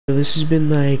This has been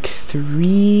like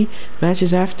 3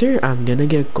 matches after. I'm gonna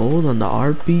get gold on the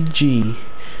RPG.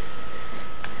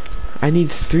 I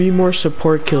need 3 more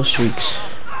support kill streaks.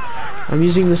 I'm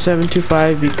using the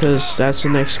 725 because that's the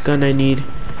next gun I need.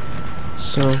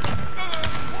 So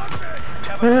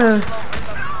I've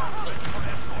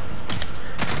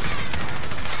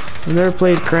never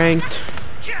played cranked.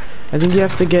 I think you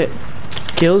have to get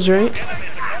kills, right?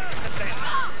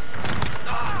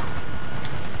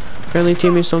 Friendly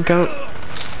teammates don't count.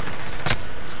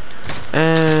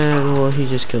 And well, he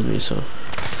just killed me, so.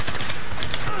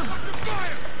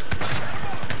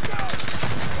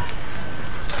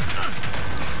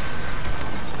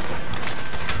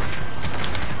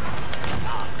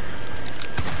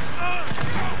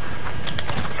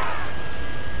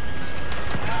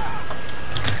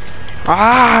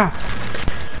 Ah!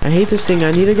 I hate this thing.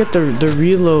 I need to get the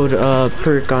reload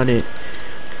perk on it.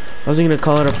 I wasn't gonna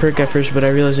call it a perk at first, but I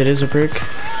realized it is a perk.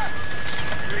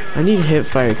 I need hip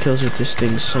fire kills with this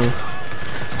thing, so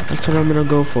that's what I'm gonna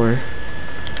go for.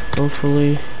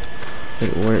 Hopefully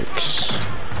it works.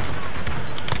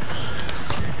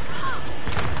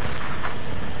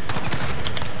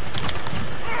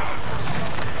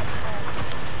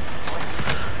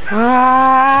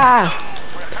 Ah!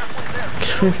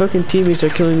 My fucking teammates are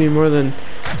killing me more than.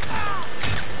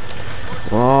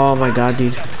 Oh my god,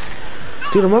 dude.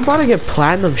 Dude, I'm about to get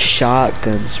platinum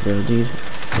shotguns, bro, dude.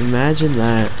 Imagine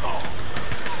that.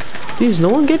 Dude, is no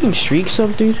one getting streaks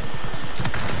up, dude?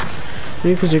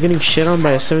 Maybe because they're getting shit on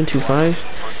by a 725?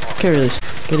 Can't really.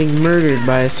 Getting murdered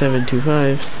by a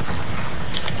 725.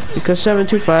 Because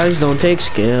 725s don't take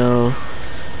skill.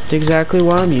 That's exactly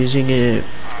why I'm using it.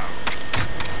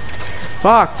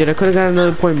 Fuck, dude, I could have got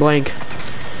another point blank.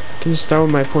 I can just start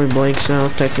with my point blanks now,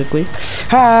 technically.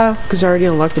 Ah, because I already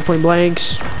unlocked the point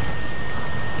blanks.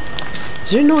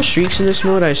 Is there no streaks in this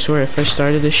mode? I swear, if I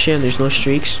started this shit and there's no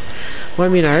streaks. Well,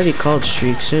 I mean, I already called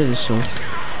streaks in, so.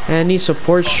 And I need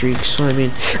support streaks, so I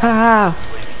mean. Ah!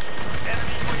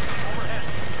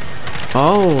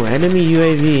 Oh, enemy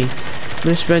UAV. I'm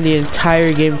gonna spend the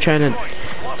entire game trying to.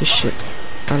 This shit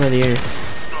out of the air.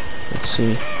 Let's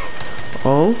see.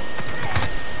 Oh.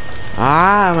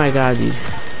 Ah, my god, dude.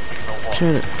 I'm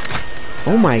trying to.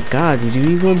 Oh my god, dude.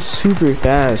 He's going super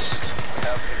fast.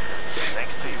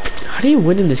 How do you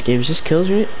win in this game? It's just kills,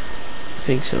 right? I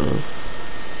think so.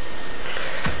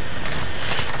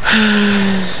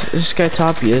 This guy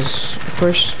top he is, of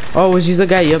course. Oh, he's the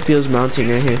guy he was mounting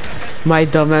right here. My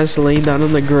dumbass laying down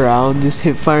on the ground, just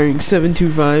hip firing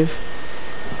 725.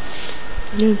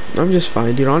 Yeah, I'm just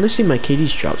fine, dude. Honestly, my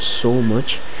KD's dropped so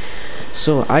much.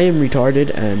 So I am retarded,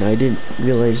 and I didn't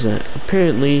realize that.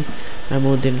 Apparently, my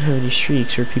mode didn't have any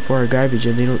streaks, or people are garbage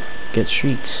and they don't get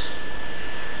streaks.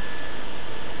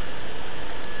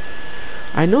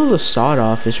 I know the sawed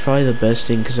off is probably the best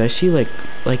thing because I see like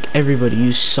everybody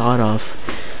use sawed off,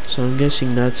 so I'm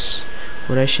guessing that's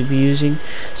what I should be using.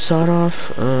 Sawed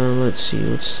off. Let's see,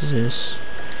 what's this?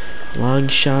 Long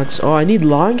shots. Oh, I need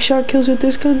long shot kills with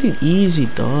this gun, dude. Easy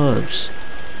dubs.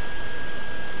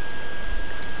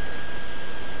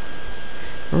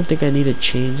 I don't think I need to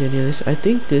change any of this. I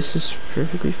think this is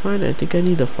perfectly fine. I think I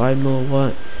need a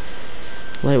 5mm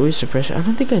lightweight suppressor. I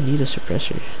don't think I need a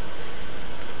suppressor.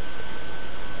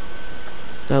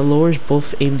 That lowers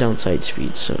both aim down sight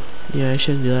speed, so yeah, I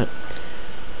shouldn't do that.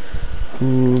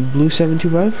 Ooh, blue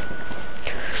 725.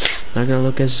 Not gonna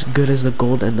look as good as the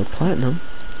gold and the platinum.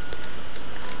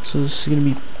 So this is gonna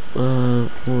be well,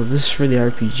 this is for the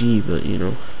RPG, but you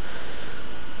know.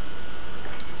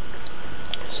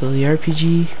 So the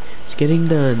RPG is getting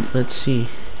done. Let's see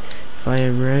if I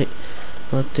am right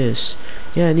about this.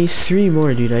 Yeah, I need 3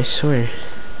 more, dude, I swear.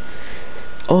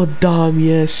 Oh damn,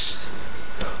 yes.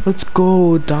 Let's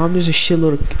go, Dom. There's a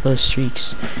shitload of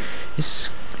streaks. It's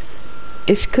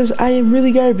because I am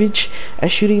really garbage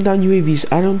at shooting down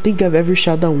UAVs. I don't think I've ever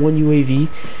shot down one UAV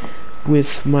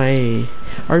with my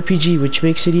RPG, which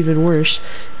makes it even worse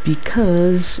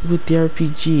because with the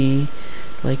RPG,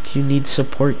 like, you need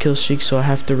support kill streaks, so I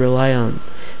have to rely on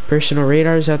personal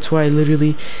radars. That's why I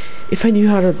literally, if I knew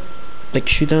how to like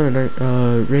shoot down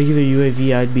a regular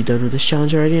UAV, I'd be done with this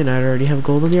challenge already, and I'd already have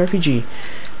gold on the RPG.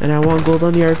 And I want gold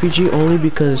on the RPG only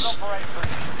because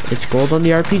it's gold on the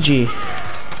RPG.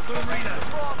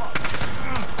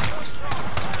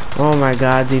 Oh my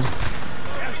god, dude.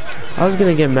 I was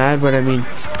gonna get mad, but I mean,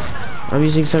 I'm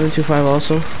using 725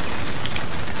 also.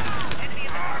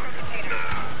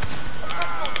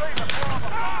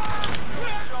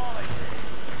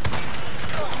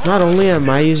 Not only am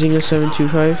I using a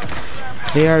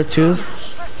 725, they are too.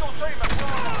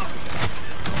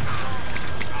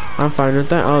 I'm fine with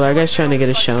that. Oh, that guy's trying to get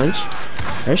a challenge.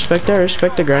 I respect that. I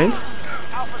respect the grind.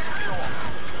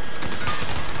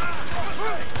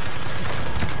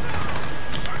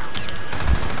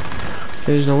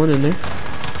 There's no one in there.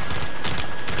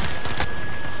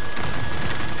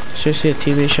 Seriously, a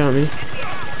teammate shot me.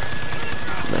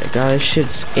 My god, this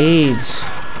shit's AIDS.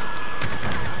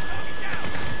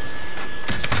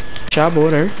 Shot, but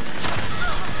whatever.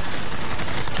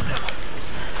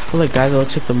 I like guy that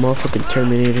looks like the motherfucking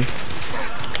Terminator.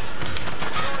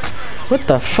 What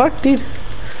the fuck, dude?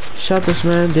 Shot this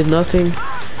man, did nothing.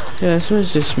 Yeah, this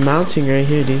man's just mounting right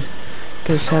here, dude.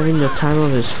 Guy's having the time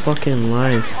of his fucking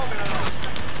life.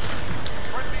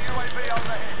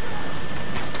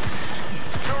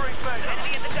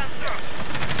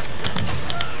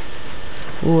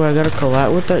 Ooh, I got a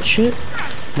collab with that shit.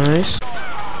 Nice.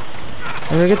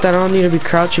 I'm gonna get that. I don't need to be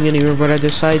crouching anymore, but I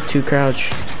decide to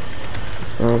crouch.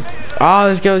 Oh,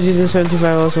 this guy was using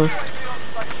 75 also.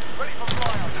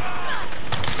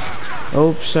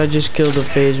 Oops, I just killed a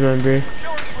phase member.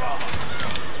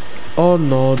 Oh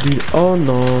no, dude. Oh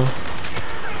no.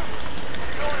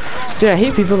 Dude, I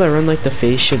hate people that run like the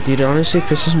phase shit, dude. It honestly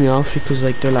pisses me off because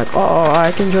like they're like, oh,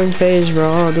 I can join phase,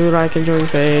 bro. Oh, dude, I can join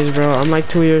phase, bro. I'm like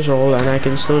 2 years old and I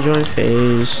can still join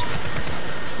phase.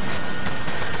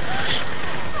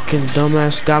 Fucking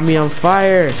dumbass got me on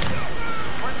fire.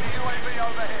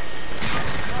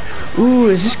 Ooh,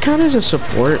 is this count as a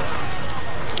support?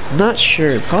 Not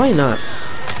sure. Probably not.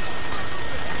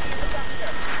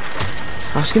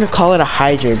 I was gonna call it a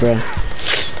Hydra, bro.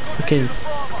 Fucking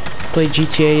played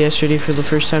GTA yesterday for the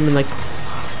first time in like,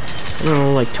 I don't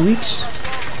know, like 2 weeks?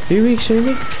 3 weeks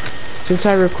maybe? Since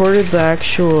I recorded the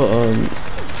actual,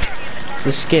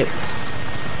 the skip.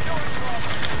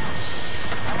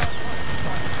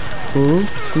 Ooh,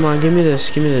 come on, give me this,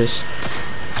 give me this.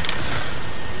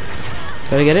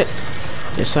 Did I get it?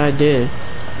 Yes, I did.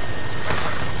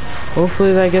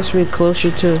 Hopefully that gets me closer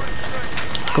to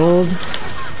gold.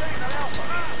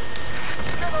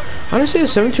 Honestly, the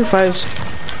 725's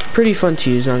pretty fun to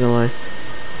use, not gonna lie.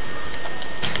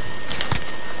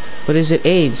 But is it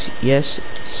AIDS? Yes,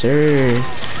 sir.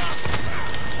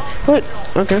 What?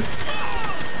 Okay.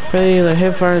 Apparently the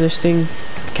hipfire in this thing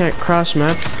can't cross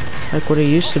map like what it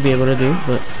used to be able to do,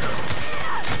 but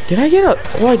did I get a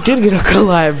oh I did get a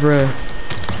collab, bro.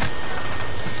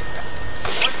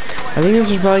 I think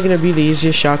this is probably gonna be the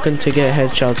easiest shotgun to get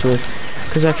headshots with,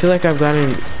 because I feel like I've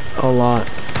gotten a lot.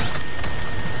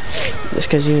 This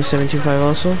guy's using 725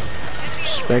 also.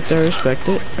 Respect it, respect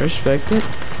it, respect it.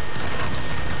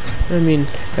 I mean,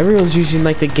 everyone's using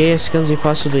like the gayest guns they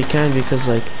possibly can because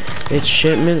like it's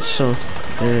shipments, so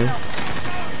yeah.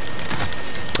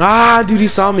 Ah, dude, he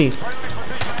saw me.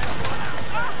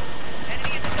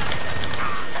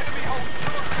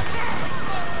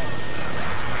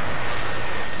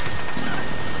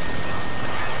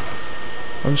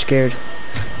 I'm scared.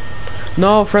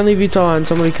 No, friendly VTOL and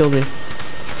somebody killed me.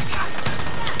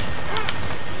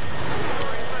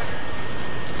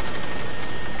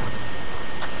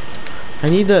 I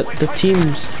need the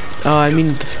teams, I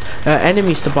mean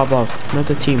enemies to pop off, not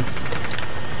the team.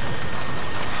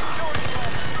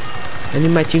 I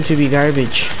need my team to be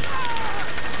garbage.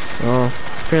 Oh,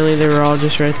 apparently they were all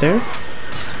just right there.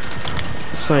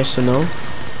 It's nice to know.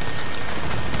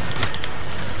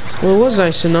 Well, it was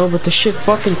nice to know, but the shit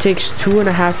fucking takes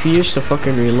 2.5 years to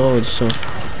fucking reload, so.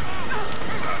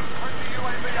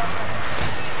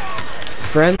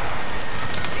 Friend.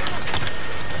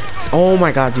 Oh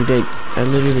my god, dude, I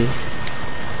literally.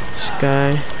 This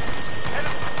guy.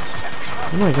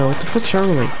 Oh my god, what the fuck's wrong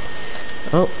with me?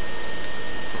 Oh.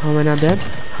 How am I not dead?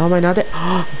 How am I not dead?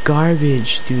 Oh,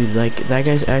 garbage, dude. Like, that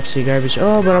guy's actually garbage.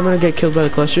 Oh, but I'm gonna get killed by the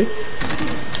cluster.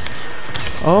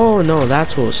 Oh, no,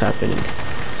 that's what was happening.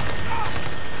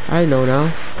 I know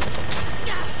now.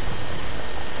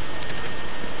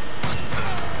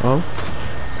 Oh.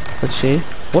 Let's see.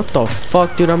 What the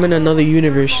fuck, dude? I'm in another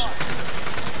universe.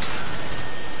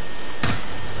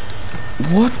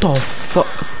 What the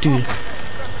fuck, dude?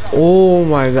 Oh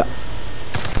my god.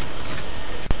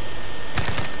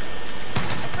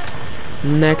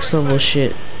 Next level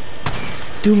shit.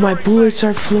 Dude, my bullets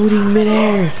are floating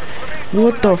midair.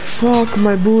 What the fuck?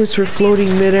 My bullets were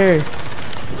floating midair.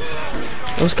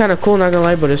 It was kind of cool, not gonna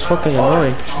lie, but it's fucking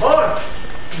annoying.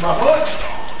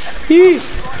 Yee.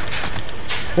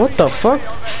 What the fuck?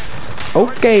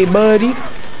 Okay, buddy.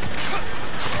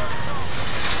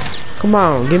 Come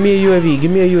on, give me a UAV. Give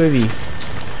me a UAV.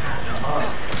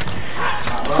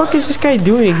 What the fuck is this guy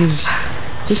doing? He's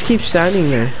just keeps standing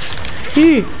there.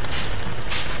 Yee.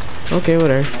 Okay,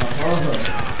 whatever.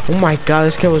 Oh my god,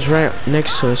 this guy was right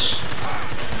next to us.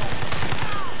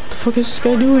 What the fuck is this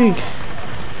guy doing?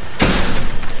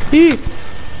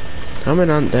 I'm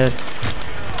not dead.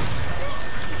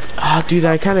 Ah, dude,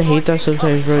 I kind of hate that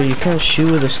sometimes, bro. You can't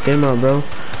shoot with a stimmer, bro.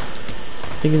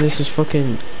 Thinking this is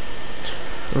fucking,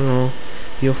 I don't know,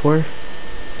 BO4.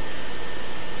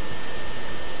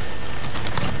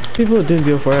 People are doing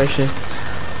BO4 actually.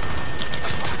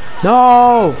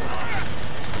 No!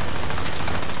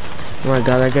 Oh my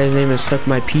god, that guy's name is Suck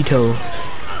My Pito.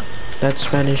 That's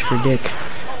Spanish for dick,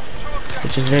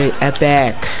 which is very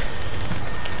epic.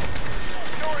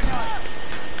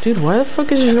 Dude, why the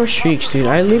fuck is there no streaks, dude?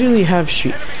 I literally have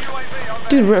streaks.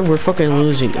 Dude, we're fucking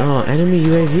losing. Oh, enemy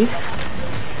UAV?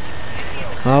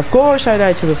 Of course I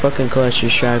died to the fucking cluster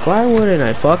strike. Why wouldn't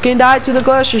I fucking die to the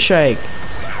cluster strike?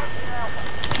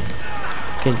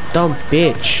 Fucking dumb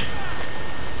bitch.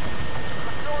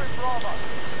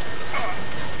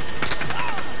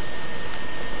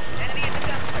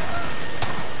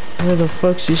 Where the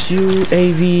fuck's this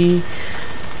UAV?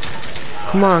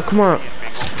 Come on, come on.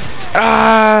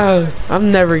 Ah!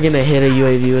 I'm never gonna hit a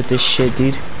UAV with this shit,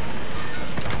 dude.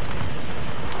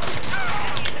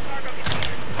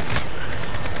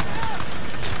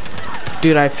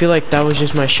 Dude, I feel like that was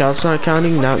just my shots not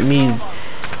counting, not me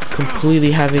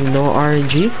completely having no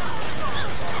RNG.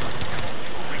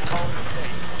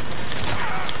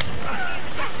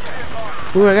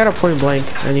 Ooh, I got a point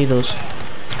blank. I need those.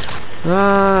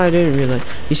 Ah, I didn't realize.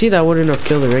 You see, that wouldn't have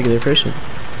killed a regular person.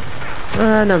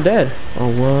 And I'm dead. Oh,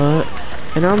 what?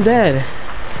 And I'm dead.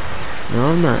 No,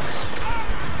 I'm not.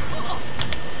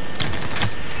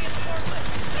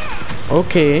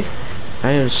 Okay.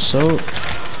 I am so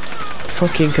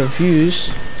fucking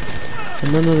confused.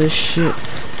 None of this shit.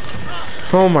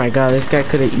 Oh my god, this guy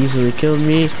could have easily killed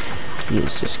me. He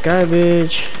is just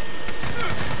garbage.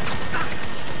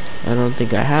 I don't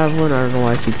think I have one. I don't know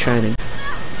why I keep trying to.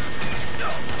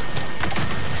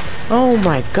 Oh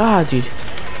my god, dude.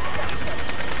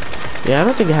 Yeah, I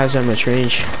don't think it has that much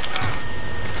range.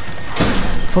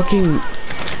 Fucking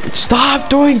stop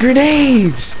throwing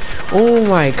grenades! Oh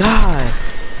my god.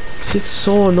 Shit's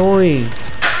so annoying.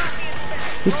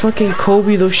 You fucking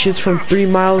Kobe those shits from 3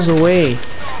 miles away.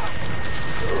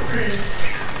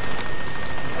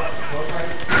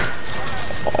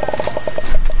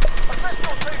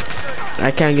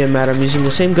 I can't get mad. I'm using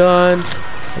the same gun.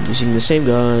 I'm using the same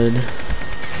gun.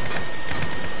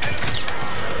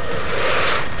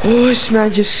 Oh, this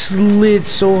man just slid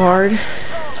so hard.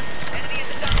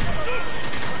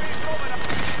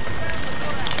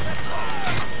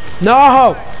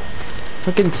 No!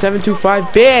 Fucking 725,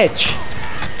 bitch!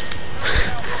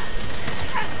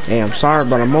 Hey, I'm sorry,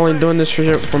 but I'm only doing this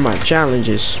for my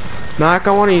challenges. Not like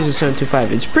I want to use the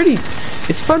 725.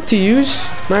 It's fun to use,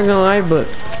 not gonna lie, but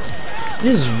it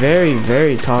is very,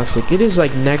 very toxic. It is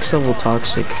like next level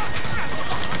toxic.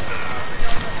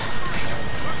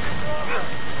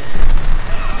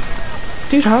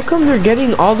 Dude, how come they're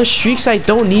getting all the streaks I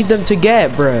don't need them to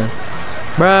get, bruh?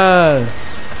 Bruh.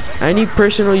 I need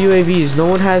personal UAVs. No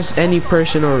one has any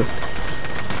personal.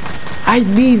 I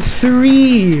need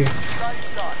 3.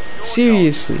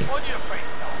 Seriously.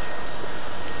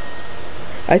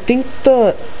 I think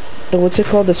the what's it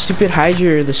called? The stupid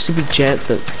Hydra or the stupid jet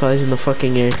that flies in the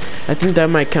fucking air. I think that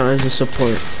might count as a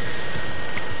support.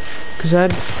 Cause I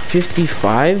had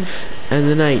 55 and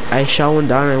then I shot one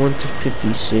down and I went to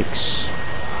 56.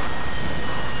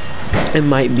 It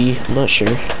might be, I'm not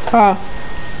sure. Ah.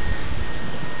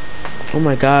 Oh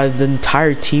my god, the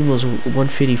entire team was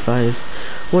 155.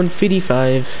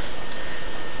 155.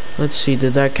 Let's see,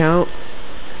 did that count?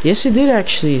 Yes, it did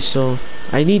actually, so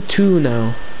I need 2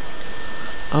 now.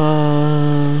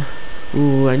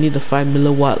 Ooh, I need the 5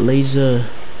 milliwatt laser.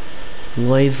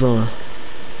 What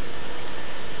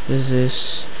is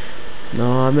this?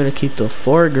 No, I'm gonna keep the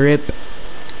 4 grip.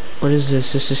 What is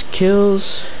this? This is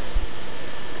kills.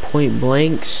 Point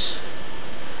blanks.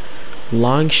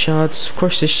 Long shots. Of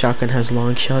course this shotgun has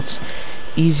long shots.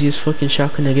 Easiest fucking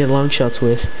shotgun to get long shots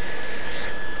with.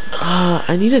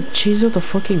 I need to change out the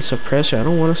fucking suppressor. I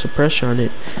don't want a suppressor on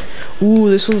it. Ooh,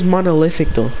 this one's monolithic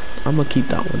though. I'm gonna keep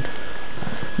that one.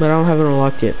 But I don't have it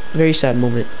unlocked yet. Very sad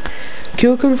moment.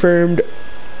 Kill confirmed.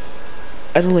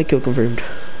 I don't like kill confirmed.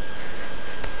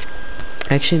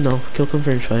 Actually no, kill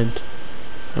confirmed fine.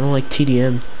 I don't like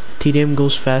TDM. TDM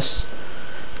goes fast.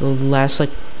 It'll last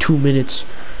like 2 minutes.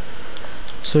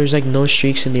 So there's like no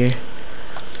streaks in here.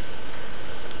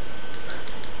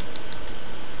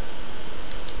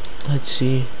 Let's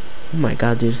see. Oh my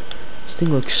god, dude. This thing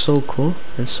looks so cool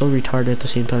and so retarded at the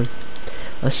same time.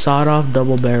 A sawed-off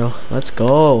double barrel. Let's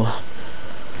go.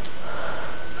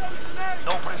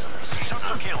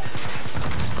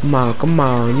 Come on, come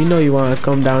on. You know you want to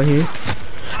come down here.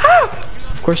 Ah!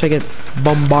 Of course I get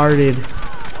bombarded.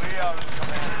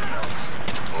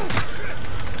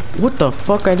 What the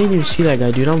fuck? I didn't even see that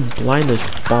guy, dude. I'm blind as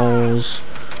balls.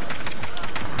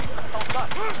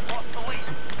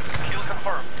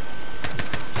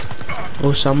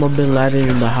 Osama bin Laden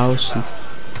in the house.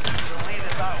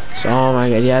 Oh my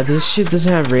god, yeah, this shit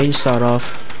doesn't have range start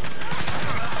off.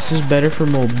 This is better for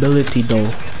mobility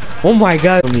though. Oh my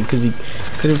god, because he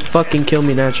couldn't fucking kill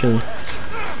me naturally.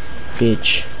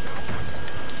 Bitch.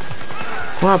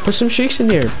 Come on, put some streaks in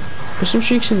here. Put some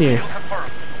streaks in here.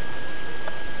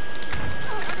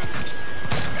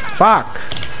 Fuck.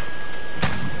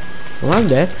 Well, I'm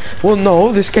dead. Well,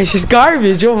 no, this guy's just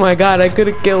garbage. Oh my god, I could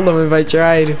have killed him if I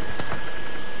tried.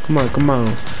 Come on, come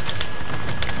on.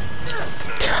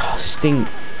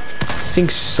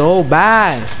 Stinks so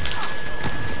bad.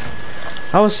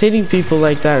 I was hitting people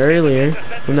like that earlier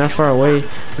from that far away,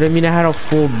 but I mean I had a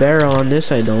full barrel on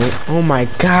this. I don't. Oh my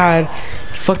god,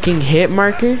 fucking hit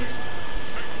marker.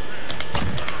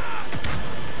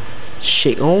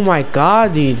 Shit. Oh my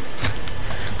god, dude,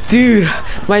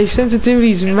 my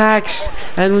sensitivity is max,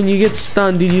 and when you get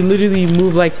stunned, dude, you literally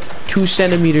move like 2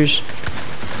 centimeters.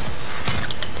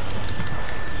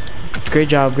 Great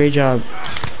job, great job.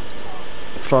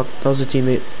 Fuck, that was a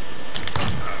teammate.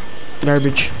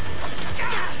 Garbage.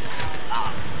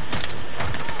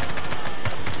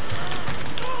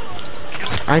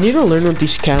 I need to learn what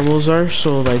these camos are,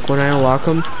 so like when I unlock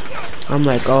them, I'm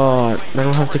like, oh, I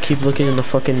don't have to keep looking in the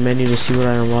fucking menu to see what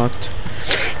I unlocked.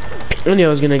 I knew I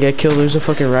was gonna get killed. There's a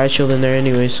fucking riot shield in there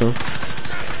anyway, so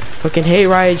fucking hate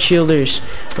riot shielders,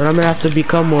 but I'm gonna have to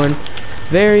become one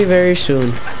very, very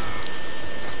soon.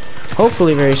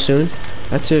 Hopefully very soon.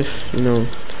 That's if, you know,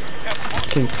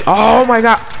 can. Oh my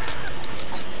god!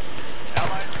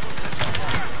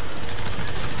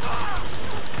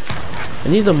 I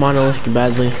need the monolithic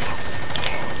badly.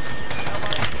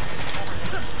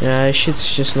 Yeah, this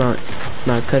shit's just not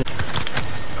cutting.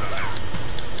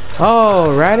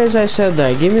 Oh, right as I said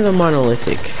that, give me the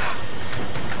monolithic.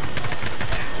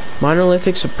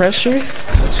 Monolithic suppressor.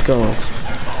 Let's go.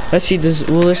 Let's see.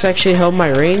 Will this actually help my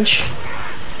range?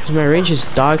 Because my range is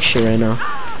dog shit right now.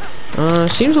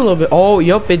 Seems a little bit. Oh,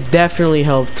 yup, it definitely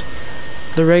helped.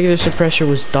 The regular suppressor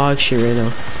was dog shit right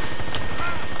now.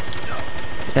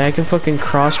 Yeah, I can fucking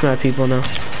cross map people now.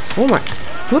 Oh my.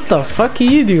 What the fuck are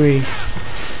you doing?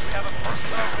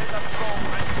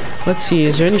 Let's see,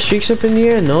 is there any streaks up in the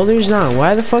air? No, there's not.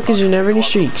 Why the fuck is there never any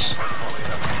streaks?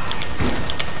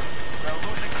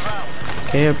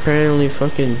 Okay, apparently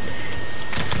fucking...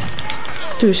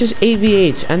 Dude, it's just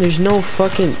 8v8s and there's no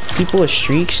fucking people with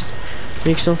streaks.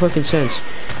 Makes no fucking sense.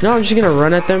 No, I'm just gonna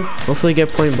run at them. Hopefully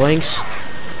get point blanks.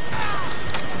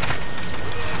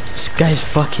 This guy's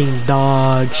fucking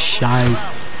dog shite.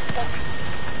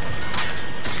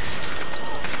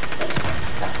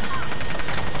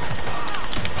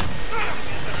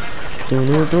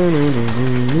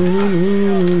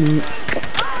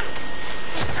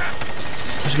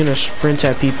 Just gonna sprint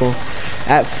at people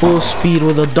at full speed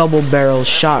with a double barrel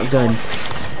shotgun.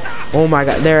 Oh my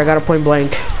god, there, I got a point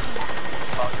blank.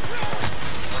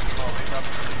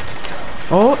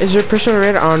 Oh, is there a person on the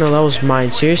radar? Oh no, that was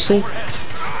mine. Seriously?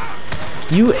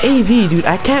 UAV, dude,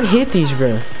 I can't hit these,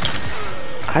 bro.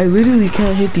 I literally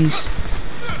can't hit these.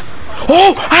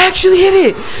 Oh, I actually hit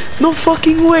it! No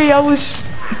fucking way, I was...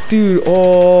 Dude,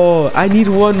 oh, I need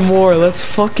one more. Let's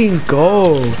fucking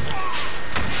go.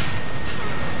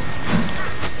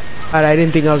 I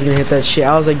didn't think I was gonna hit that shit.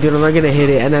 I was like, dude, I'm not gonna hit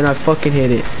it, and then I fucking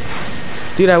hit it.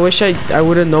 Dude, I wish I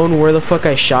would have known where the fuck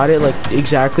I shot it, like,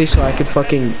 exactly, so I could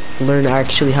fucking learn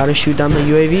actually how to shoot down the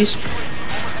UAVs.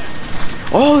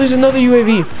 Oh, there's another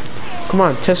UAV. Come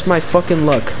on, test my fucking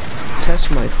luck.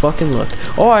 Test my fucking luck.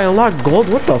 Oh, I unlocked gold?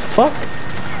 What the fuck?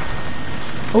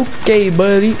 Okay,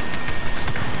 buddy.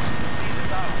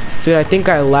 Dude, I think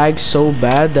I lagged so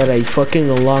bad that I fucking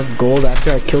unlocked gold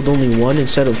after I killed only one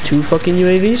instead of 2 fucking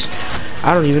UAVs.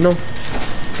 I don't even know.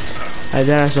 I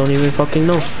don't even fucking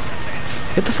know.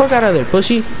 Get the fuck out of there,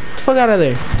 pussy. Get the fuck out of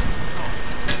there.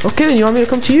 Okay, then you want me to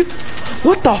come to you?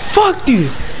 What the fuck,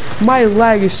 dude? My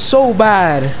lag is so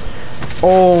bad.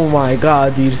 Oh my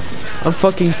god, dude. I'm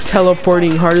fucking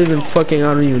teleporting harder than fucking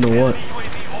I don't even know what.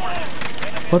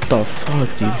 What the fuck,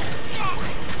 dude?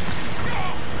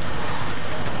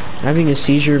 Having a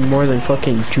seizure more than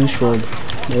fucking Juice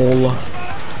WRLD.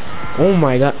 Oh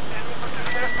my god.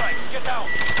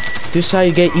 This is how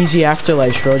you get easy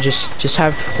afterlives, bro. Just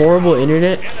have horrible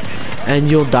internet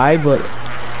and you'll die, but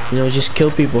you know, just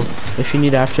kill people if you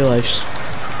need afterlives.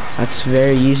 That's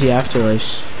very easy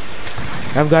afterlives.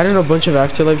 I've gotten a bunch of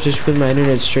afterlives just because my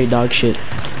internet's straight dog shit.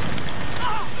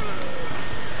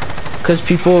 Because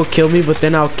people will kill me, but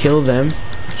then I'll kill them,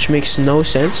 which makes no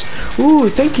sense. Ooh,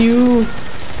 thank you.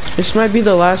 This might be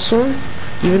the last one,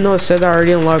 even though it said I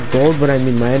already unlocked gold, but I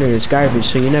mean my internet's garbage,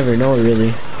 so you never know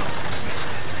really.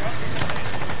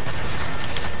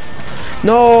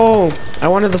 No, I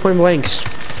wanted the point blanks.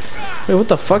 Wait, what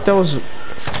the fuck? That was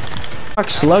fuck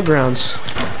slug rounds.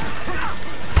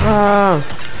 Ah.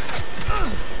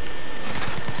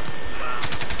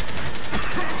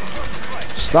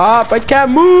 Stop! I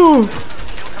can't move.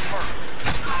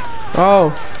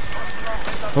 Oh,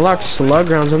 unlock slug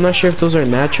rounds. I'm not sure if those are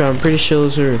natural. I'm pretty sure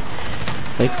those are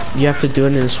like you have to do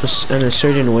it in a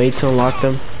certain way to unlock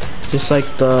them. Just like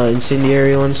the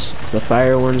incendiary ones, the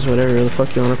fire ones, whatever the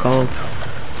fuck you want to call them.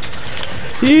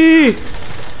 Eee!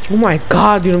 Oh my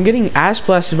god, dude, I'm getting ass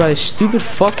blasted by this stupid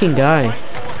fucking guy.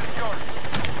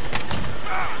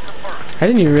 I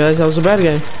didn't even realize I was a bad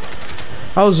guy.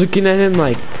 I was looking at him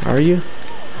like, are you?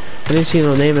 I didn't see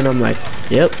no name and I'm like,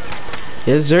 yep.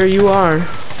 Yes sir, you are.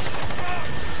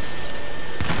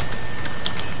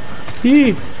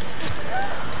 Eee!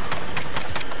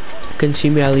 Can see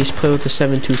me at least play with the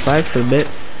 725 for a bit.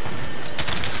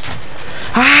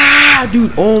 Ah,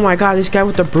 dude! Oh my god, this guy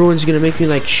with the Bruins is gonna make me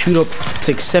like shoot up. It's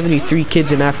like 73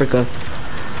 kids in Africa.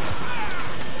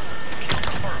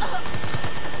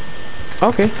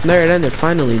 Okay, there it ended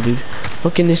finally, dude.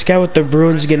 Fucking this guy with the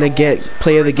Bruins is gonna get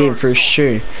play of the game for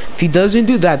sure. If he doesn't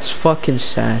do, that's fucking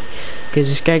sad. Cause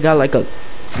this guy got like a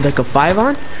 5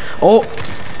 on. Oh,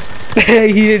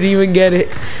 he didn't even get it.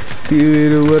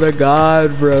 Dude, what a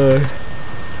god, bro.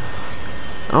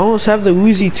 I almost have the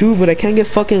Uzi too, but I can't get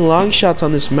fucking long shots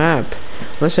on this map.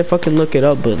 Unless I fucking look it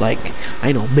up, but like,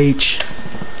 I know, bitch.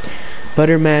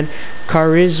 Butterman,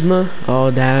 Charisma.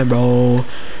 Oh, damn, bro.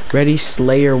 Ready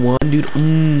Slayer 1, dude.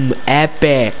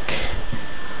 Epic.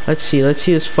 Let's see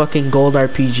this fucking gold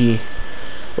RPG.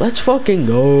 Let's fucking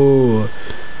go.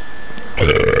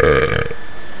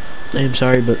 I'm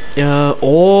sorry, but,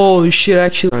 oh, this shit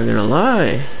actually, I'm not gonna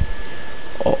lie.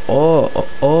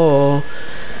 Oh.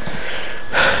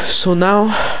 So now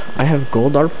I have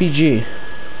gold RPG.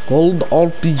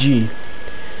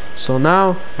 So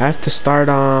now I have to start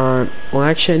on. Well,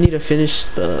 actually, I need to finish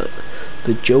the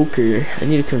Joker. I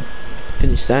need to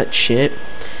finish that shit.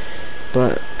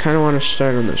 But kind of want to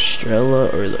start on the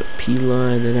Strela or the Pila,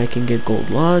 and then I can get gold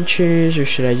launchers. Or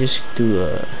should I just do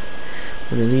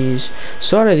one of these?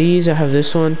 So out of these, I have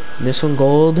this one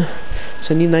gold.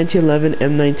 So I need 1911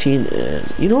 M19.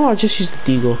 And you know what? I'll just use the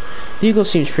Deagle. Deagle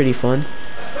seems pretty fun.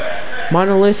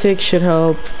 Monolithic should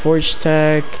help. Forge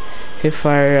Tech,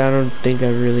 Hipfire. I don't think I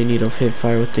really need a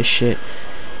Hipfire with this shit.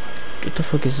 What the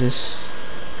fuck is this?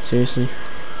 Seriously,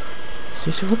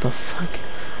 what the fuck?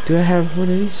 Do I have one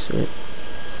of these? Wait.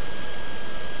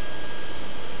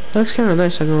 That looks kind of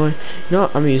nice. I'm gonna lie. You know what?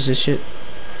 I'm gonna use this shit.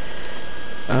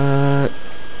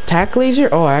 Tack laser.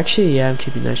 Oh, actually, yeah, I'm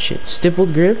keeping that shit.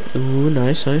 Stippled grip. Ooh,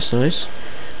 nice. This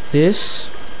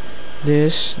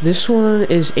one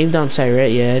is aimed down sight,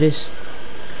 right? Yeah, it is.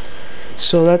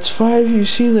 So that's 5. You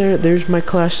see there's my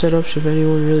class setups if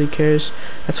anyone really cares.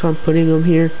 That's why I'm putting them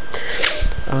here.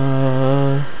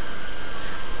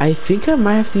 I think I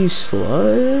might have to use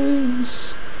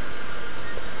slugs.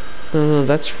 No,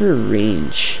 that's for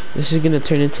range. This is gonna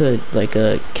turn into like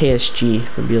a KSG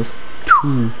from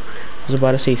BL2. I was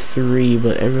about to say 3,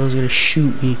 but everyone's gonna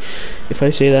shoot me if I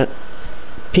say that.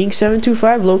 Pink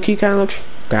 725 low-key kind of looks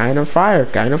kind of fire.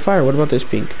 What about this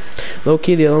pink?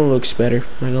 Low-key, the other one looks better,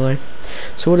 not gonna lie.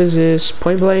 So what is this?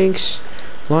 Point blanks,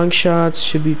 long shots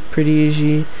should be pretty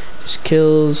easy. Just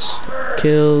kills.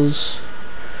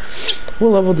 What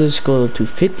level does this go to?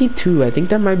 52. I think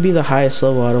that might be the highest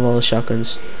level out of all the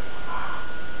shotguns.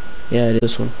 Yeah, it is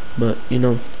this one. But you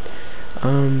know,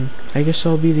 I guess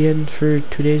that'll be the end for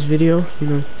today's video. You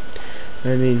know,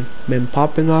 I mean, been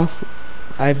popping off.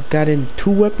 I've gotten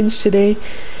 2 weapons today.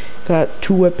 Got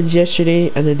 2 weapons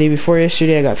yesterday, and the day before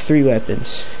yesterday I got 3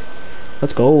 weapons.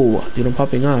 Let's go, dude. I'm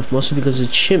popping off, mostly because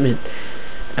it's shipment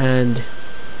and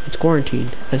it's quarantine.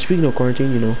 And speaking of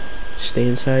quarantine, you know, stay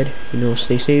inside, you know,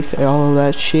 stay safe, all of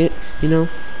that shit, you know.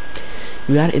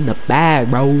 You got it in the bag,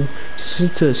 bro. Just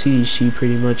to CDC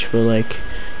pretty much. But like,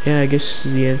 yeah, I guess this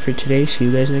is the end for today. See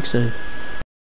you guys next time.